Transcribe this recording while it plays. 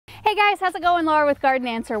Hey guys, how's it going? Laura with Garden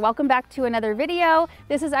Answer. Welcome back to another video.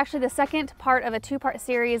 This is actually the second part of a two-part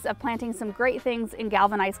series of planting some great things in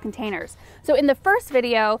galvanized containers. So in the first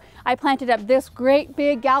video, I planted up this great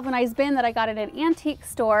big galvanized bin that I got at an antique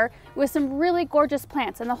store with some really gorgeous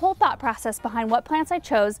plants. And the whole thought process behind what plants I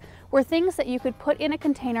chose were things that you could put in a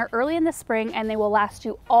container early in the spring and they will last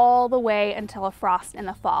you all the way until a frost in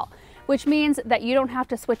the fall, which means that you don't have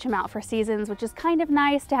to switch them out for seasons, which is kind of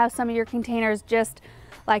nice to have some of your containers just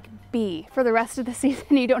like be for the rest of the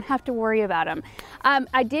season. You don't have to worry about them.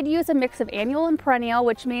 I did use a mix of annual and perennial,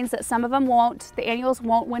 which means that some of them won't, the annuals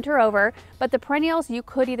won't winter over, but the perennials you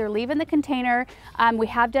could either leave in the container. We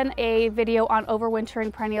have done a video on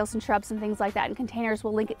overwintering perennials and shrubs and things like that in containers.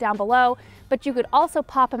 We'll link it down below, but you could also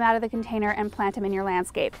pop them out of the container and plant them in your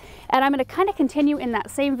landscape. And I'm going to kind of continue in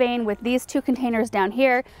that same vein with these two containers down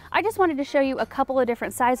here. I just wanted to show you a couple of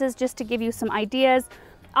different sizes just to give you some ideas.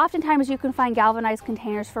 Oftentimes you can find galvanized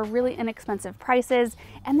containers for really inexpensive prices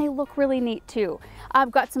and they look really neat too. I've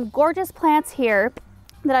got some gorgeous plants here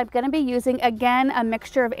that I'm going to be using. Again, a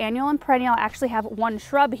mixture of annual and perennial. I actually have one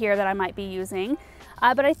shrub here that I might be using.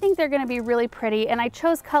 But I think they're going to be really pretty, and I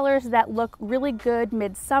chose colors that look really good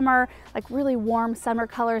midsummer, like really warm summer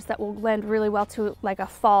colors that will blend really well to like a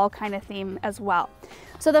fall kind of theme as well.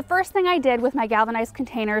 So the first thing I did with my galvanized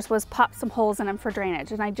containers was pop some holes in them for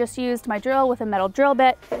drainage, and I just used my drill with a metal drill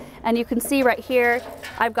bit, and you can see right here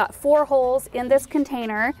I've got 4 holes in this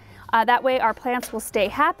container. That way our plants will stay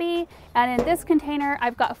happy, and in this container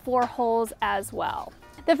I've got 4 holes as well.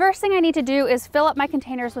 The first thing I need to do is fill up my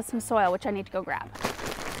containers with some soil, which I need to go grab.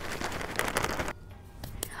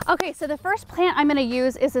 Okay, so the first plant I'm going to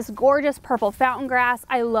use is this gorgeous purple fountain grass.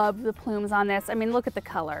 I love the plumes on this. I mean, look at the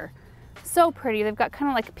color. So pretty. They've got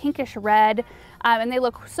kind of like pinkish red, and they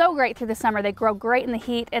look so great through the summer. They grow great in the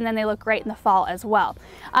heat, and then they look great in the fall as well.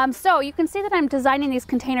 So you can see that I'm designing these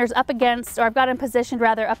containers up against, or I've got them positioned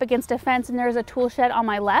rather, up against a fence, and there's a tool shed on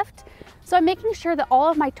my left. So I'm making sure that all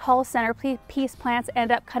of my tall centerpiece plants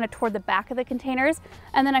end up kind of toward the back of the containers,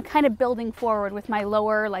 and then I'm kind of building forward with my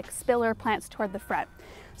lower like spiller plants toward the front.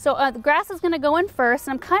 So the grass is going to go in first,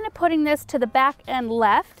 and I'm kind of putting this to the back and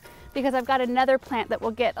left because I've got another plant that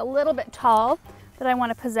will get a little bit tall that I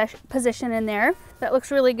want to position in there. That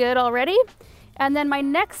looks really good already. And then my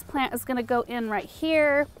next plant is going to go in right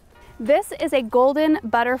here. This is a golden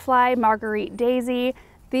butterfly marguerite daisy.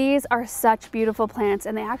 These are such beautiful plants,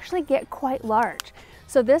 and they actually get quite large.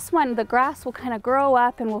 So this one, the grass will kind of grow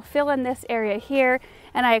up and will fill in this area here,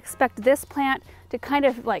 and I expect this plant to kind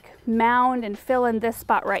of like mound and fill in this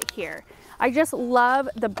spot right here. I just love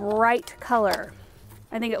the bright color.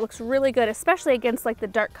 I think it looks really good, especially against like the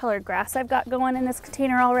dark colored grass I've got going in this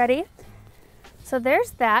container already. So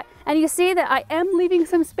there's that, and you see that I am leaving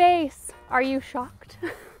some space. Are you shocked?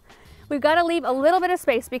 We've got to leave a little bit of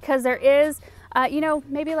space because there is you know,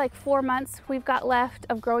 maybe like 4 months we've got left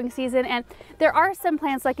of growing season, and there are some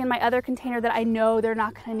plants like in my other container that I know they're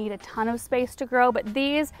not going to need a ton of space to grow, but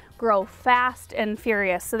these grow fast and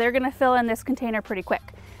furious, so they're going to fill in this container pretty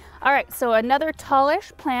quick. All right, so another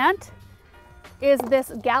tallish plant is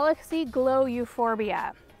this Galaxy Glow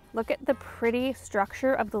Euphorbia. Look at the pretty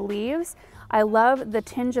structure of the leaves. I love the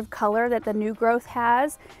tinge of color that the new growth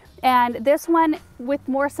has. And this one with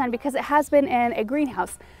more sun, because it has been in a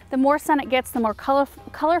greenhouse, the more sun it gets, the more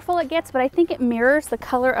colorful it gets, but I think it mirrors the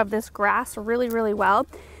color of this grass really, really well.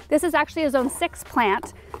 This is actually a zone 6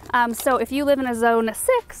 plant. So if you live in a zone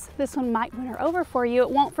 6, this one might winter over for you.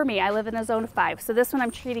 It won't for me. I live in a zone 5. So this one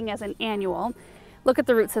I'm treating as an annual. Look at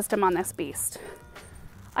the root system on this beast.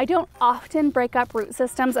 I don't often break up root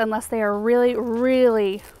systems unless they are really,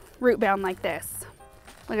 really root bound like this.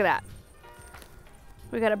 Look at that.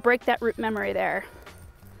 We got to break that root memory there.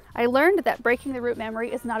 I learned that breaking the root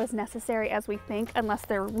memory is not as necessary as we think unless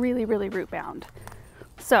they're really, really root bound.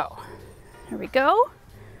 So here we go.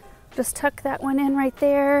 Just tuck that one in right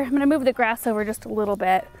there. I'm going to move the grass over just a little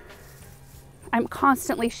bit. I'm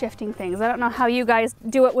constantly shifting things. I don't know how you guys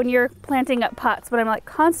do it when you're planting up pots, but I'm like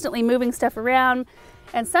constantly moving stuff around.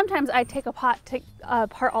 And sometimes I take a pot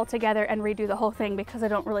apart altogether and redo the whole thing because I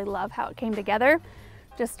don't really love how it came together.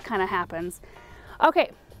 Just kind of happens.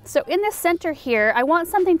 Okay, so in the center here, I want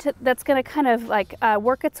something that's going to kind of like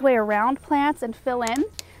work its way around plants and fill in.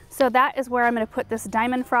 So that is where I'm going to put this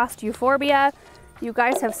Diamond Frost Euphorbia. You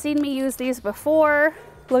guys have seen me use these before.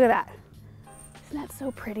 Look at that. Isn't that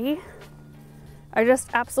so pretty? I just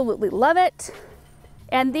absolutely love it.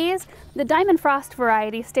 And these, the Diamond Frost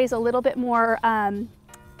variety stays a little bit more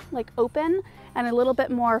like open and a little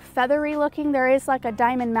bit more feathery looking. There is like a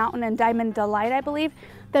Diamond Mountain and Diamond Delight, I believe,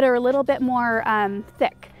 that are a little bit more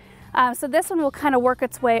thick. So this one will kind of work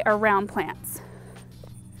its way around plants.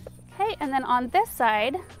 Okay, and then on this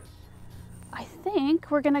side, I think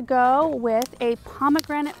we're gonna go with a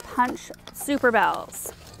pomegranate punch Super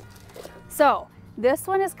Bells. So this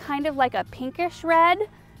one is kind of like a pinkish red,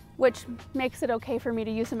 which makes it okay for me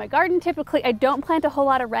to use in my garden. Typically, I don't plant a whole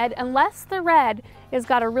lot of red unless the red has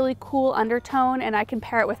got a really cool undertone and I can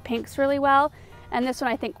pair it with pinks really well. And this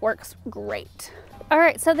one I think works great. All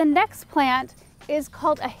right, so the next plant is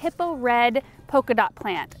called a Hippo Red polka dot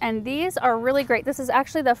plant. And these are really great. This is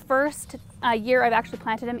actually the first year I've actually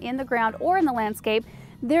planted them in the ground or in the landscape.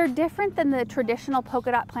 They're different than the traditional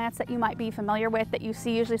polka dot plants that you might be familiar with that you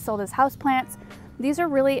see usually sold as house plants. These are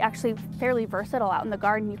really actually fairly versatile out in the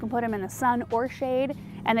garden. You can put them in the sun or shade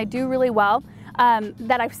and they do really well.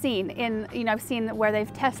 That I've seen in, I've seen where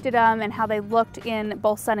they've tested them and how they looked in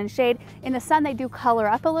both sun and shade. In the sun, they do color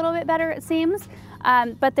up a little bit better, it seems,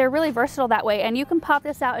 but they're really versatile that way. And you can pop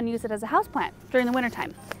this out and use it as a houseplant during the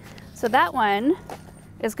wintertime. So that one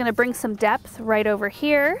is gonna bring some depth right over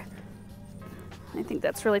here. I think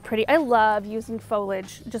that's really pretty. I love using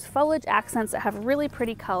foliage, just foliage accents that have really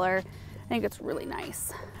pretty color. I think it's really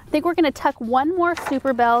nice. I think we're gonna tuck one more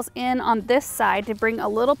Super Bells in on this side to bring a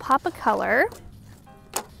little pop of color.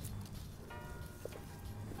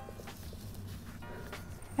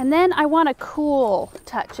 And then I want a cool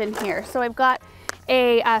touch in here. So I've got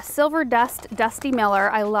a Silver Dust Dusty Miller.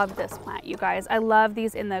 I love this plant, you guys. I love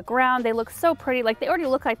these in the ground. They look so pretty. Like they already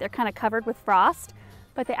look like they're kind of covered with frost,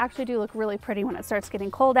 but they actually do look really pretty when it starts getting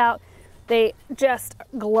cold out. They just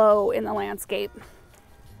glow in the landscape.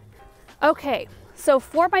 Okay, so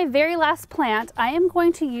for my very last plant, I am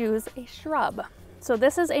going to use a shrub. So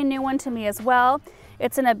this is a new one to me as well.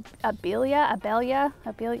 It's an Abelia,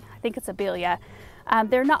 I think it's Abelia.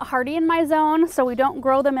 They're not hardy in my zone, so we don't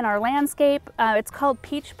grow them in our landscape. It's called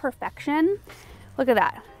Peach Perfection. Look at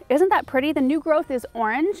that. Isn't that pretty? The new growth is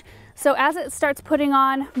orange. So as it starts putting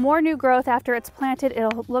on more new growth after it's planted,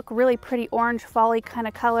 it'll look really pretty orange, fall-y kind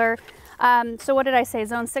of color. So what did I say?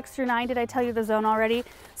 Zone 6 through 9, did I tell you the zone already?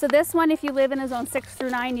 So this one, if you live in a zone 6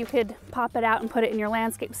 through 9, you could pop it out and put it in your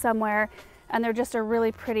landscape somewhere, and they're just a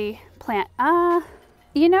really pretty plant.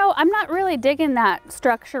 You know, I'm not really digging that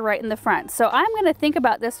structure right in the front, so I'm gonna think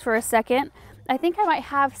about this for a second. I think I might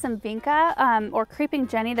have some Vinca or Creeping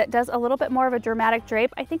Jenny that does a little bit more of a dramatic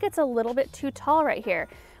drape. I think it's a little bit too tall right here,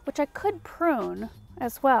 which I could prune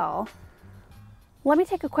as well. Let me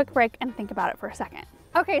take a quick break and think about it for a second.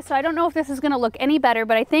 Okay, so I don't know if this is gonna look any better,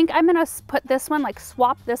 but I think I'm gonna put this one, like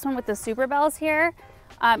swap this one with the Super Bells here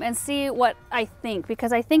and see what I think,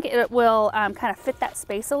 because I think it will kind of fit that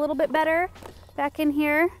space a little bit better back in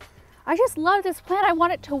here. I just love this plant, I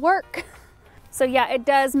want it to work. So yeah, it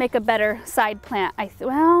does make a better side plant.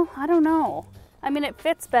 Well, I don't know. I mean, it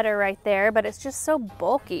fits better right there, but it's just so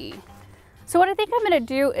bulky. So what I think I'm gonna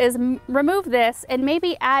do is remove this and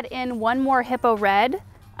maybe add in one more Hippo Red.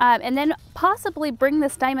 And then possibly bring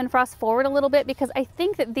this Diamond Frost forward a little bit, because I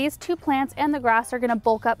think that these two plants and the grass are going to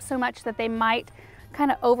bulk up so much that they might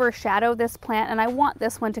kind of overshadow this plant, and I want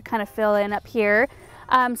this one to kind of fill in up here.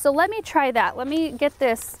 So let me try that. Let me get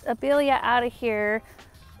this Abelia out of here.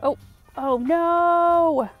 Oh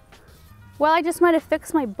no! Well, I just might have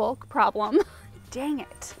fixed my bulk problem. Dang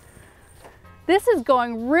it. This is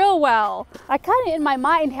going real well. I kind of in my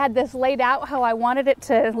mind had this laid out how I wanted it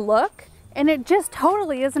to look, and it just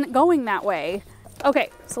totally isn't going that way. Okay,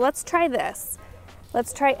 so let's try this.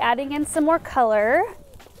 Let's try adding in some more color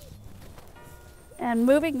and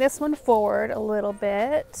moving this one forward a little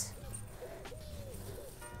bit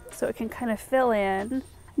so it can kind of fill in.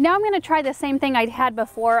 Now I'm gonna try the same thing I'd had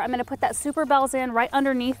before. I'm gonna put that Super Bells in right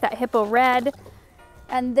underneath that Hippo Red,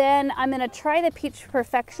 and then I'm gonna try the Peach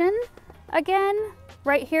Perfection again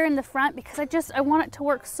right here in the front, because I want it to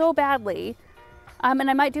work so badly. And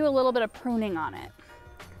I might do a little bit of pruning on it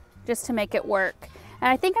just to make it work. And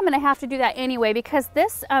I think I'm gonna have to do that anyway, because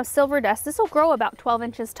this Silver Dust, this will grow about 12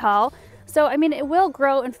 inches tall. So, I mean, it will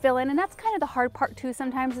grow and fill in, and that's kind of the hard part too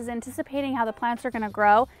sometimes, is anticipating how the plants are gonna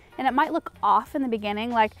grow. And it might look off in the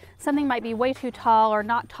beginning, like something might be way too tall or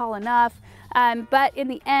not tall enough. But in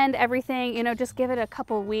the end, everything, just give it a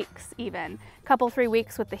couple weeks even. Couple, 3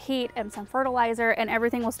 weeks with the heat and some fertilizer, and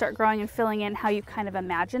everything will start growing and filling in how you kind of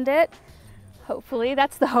imagined it. Hopefully,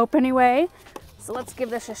 that's the hope anyway. So let's give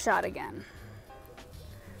this a shot again.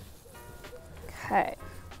 Okay,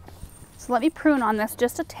 so let me prune on this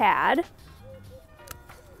just a tad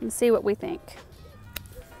and see what we think.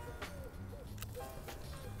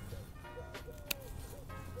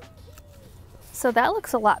 So that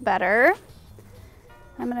looks a lot better.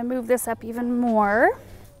 I'm gonna move this up even more,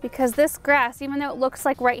 because this grass, even though it looks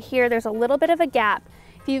like right here, there's a little bit of a gap.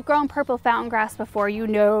 If you've grown purple fountain grass before, you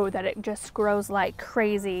know that it just grows like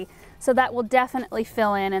crazy. So that will definitely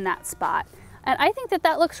fill in that spot. And I think that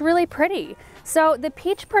that looks really pretty. So the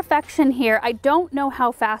Peach Perfection here, I don't know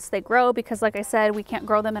how fast they grow because like I said, we can't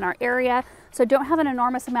grow them in our area. So don't have an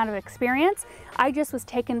enormous amount of experience. I just was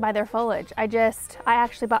taken by their foliage. I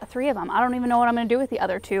actually bought 3 of them. I don't even know what I'm gonna do with the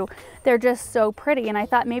other 2. They're just so pretty. And I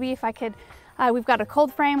thought maybe if I could, we've got a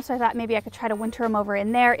cold frame, so I thought maybe I could try to winter them over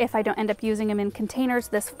in there if I don't end up using them in containers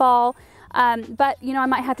this fall. But you know, I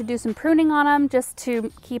might have to do some pruning on them just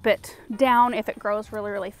to keep it down if it grows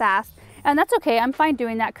really, really fast. And that's okay, I'm fine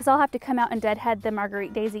doing that because I'll have to come out and deadhead the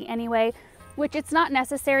Marguerite Daisy anyway, which it's not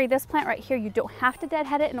necessary. This plant right here, you don't have to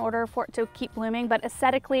deadhead it in order for it to keep blooming, but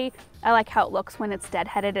aesthetically, I like how it looks when it's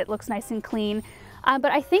deadheaded. It looks nice and clean.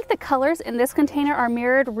 But I think the colors in this container are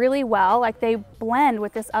mirrored really well. Like they blend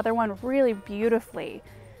with this other one really beautifully.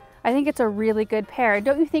 I think it's a really good pair.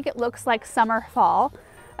 Don't you think it looks like summer, fall?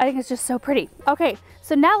 I think it's just so pretty. Okay,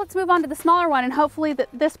 so now let's move on to the smaller one and hopefully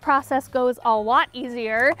this process goes a lot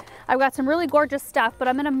easier. I've got some really gorgeous stuff, but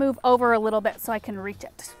I'm gonna move over a little bit so I can reach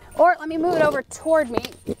it. Or let me move it over toward me.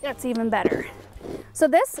 That's even better. So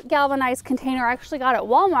this galvanized container I actually got at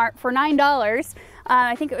Walmart for $9.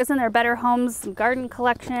 I think it was in their Better Homes Garden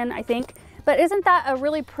collection, I think. But isn't that a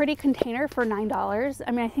really pretty container for $9?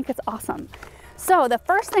 I mean, I think it's awesome. So the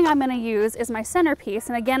first thing I'm going to use is my centerpiece,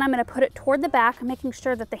 and again I'm going to put it toward the back, making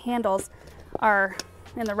sure that the handles are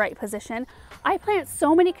in the right position. I plant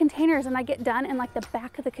so many containers and I get done and like the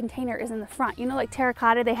back of the container is in the front. You know, like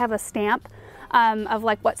terracotta, they have a stamp of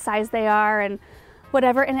like what size they are and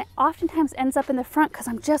whatever, and it oftentimes ends up in the front because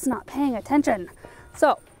I'm just not paying attention.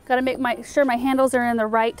 So got to make sure my handles are in the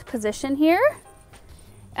right position here.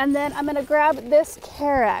 And then I'm going to grab this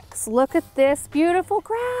Carex. Look at this beautiful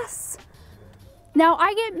grass. Now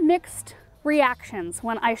I get mixed reactions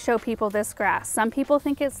when I show people this grass. Some people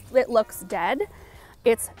think it looks dead.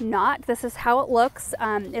 It's not. This is how it looks.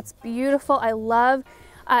 It's beautiful. I love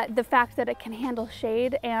the fact that it can handle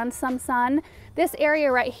shade and some sun. This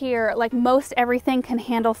area right here, like most everything can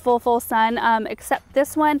handle full sun, except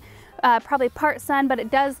this one, probably part sun, but it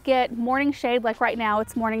does get morning shade. Like right now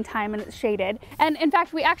it's morning time and it's shaded. And in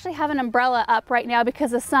fact, we actually have an umbrella up right now because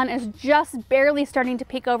the sun is just barely starting to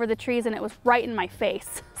peek over the trees and it was right in my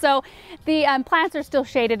face. So the plants are still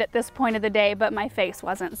shaded at this point of the day, but my face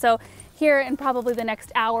wasn't. So here in probably the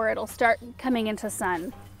next hour, it'll start coming into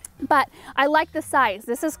sun. But I like the size.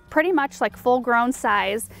 This is pretty much like full grown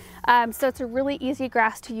size. So it's a really easy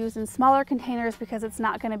grass to use in smaller containers because it's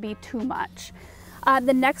not going to be too much.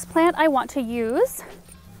 The next plant I want to use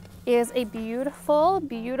is a beautiful,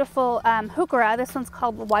 beautiful heuchera. This one's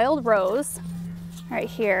called Wild Rose, right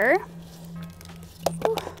here.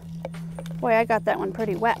 Ooh. Boy, I got that one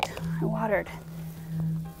pretty wet. I watered.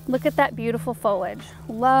 Look at that beautiful foliage.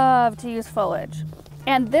 Love to use foliage.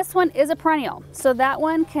 And this one is a perennial, so that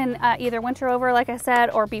one can either winter over, like I said,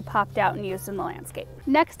 or be popped out and used in the landscape.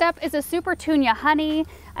 Next up is a Super Tunia Honey,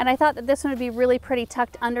 and I thought that this one would be really pretty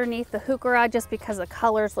tucked underneath the heuchera just because the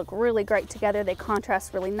colors look really great together. They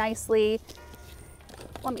contrast really nicely.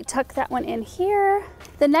 Let me tuck that one in here.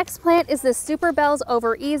 The next plant is the Super Bells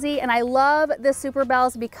Over Easy, and I love the Super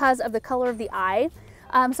Bells because of the color of the eye.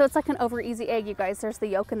 So it's like an over easy egg, you guys. There's the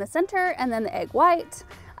yolk in the center and then the egg white.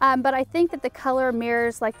 But I think that the color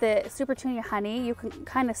mirrors like the Super Tunia Honey. You can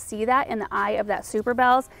kind of see that in the eye of that Super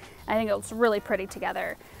Bells. I think it looks really pretty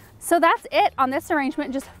together. So that's it on this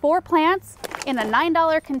arrangement, just 4 plants in a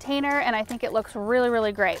 $9 container, and I think it looks really,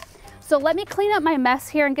 really great. So let me clean up my mess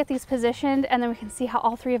here and get these positioned, and then we can see how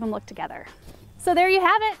all 3 of them look together. So there you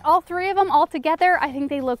have it, all 3 of them all together. I think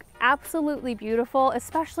they look absolutely beautiful,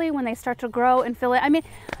 especially when they start to grow and fill in. I mean,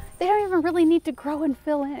 they don't even really need to grow and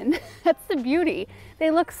fill in. That's the beauty.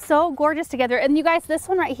 They look so gorgeous together. And you guys, this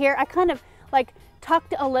one right here, I kind of like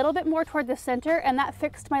tucked a little bit more toward the center, and that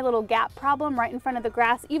fixed my little gap problem right in front of the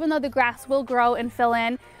grass. Even though the grass will grow and fill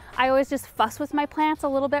in, I always just fuss with my plants a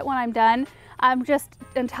little bit when I'm done,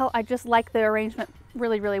 until I just like the arrangement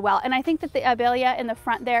really, really well. And I think that the Abelia in the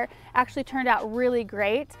front there actually turned out really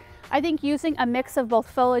great. I think using a mix of both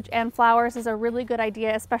foliage and flowers is a really good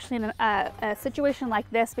idea, especially in a situation like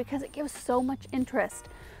this, because it gives so much interest,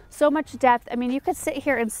 so much depth. I mean, you could sit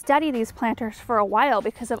here and study these planters for a while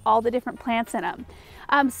because of all the different plants in them.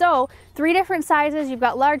 So 3 different sizes. You've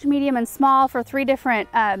got large, medium, and small for 3 different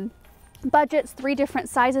budgets, 3 different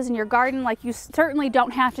sizes in your garden. Like, you certainly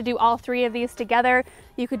don't have to do all 3 of these together.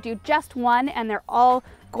 You could do just one, and they're all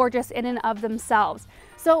gorgeous in and of themselves.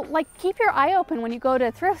 So like, keep your eye open when you go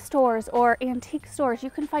to thrift stores or antique stores.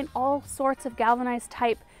 You can find all sorts of galvanized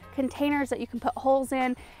type containers that you can put holes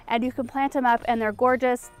in, and you can plant them up, and they're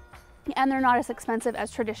gorgeous. and they're not as expensive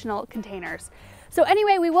as traditional containers. So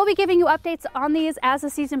anyway, we will be giving you updates on these as the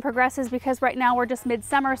season progresses, because right now we're just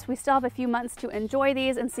midsummer, so we still have a few months to enjoy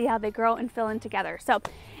these and see how they grow and fill in together. So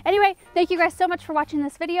anyway, thank you guys so much for watching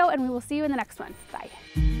this video, and we will see you in the next one.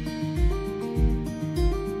 Bye.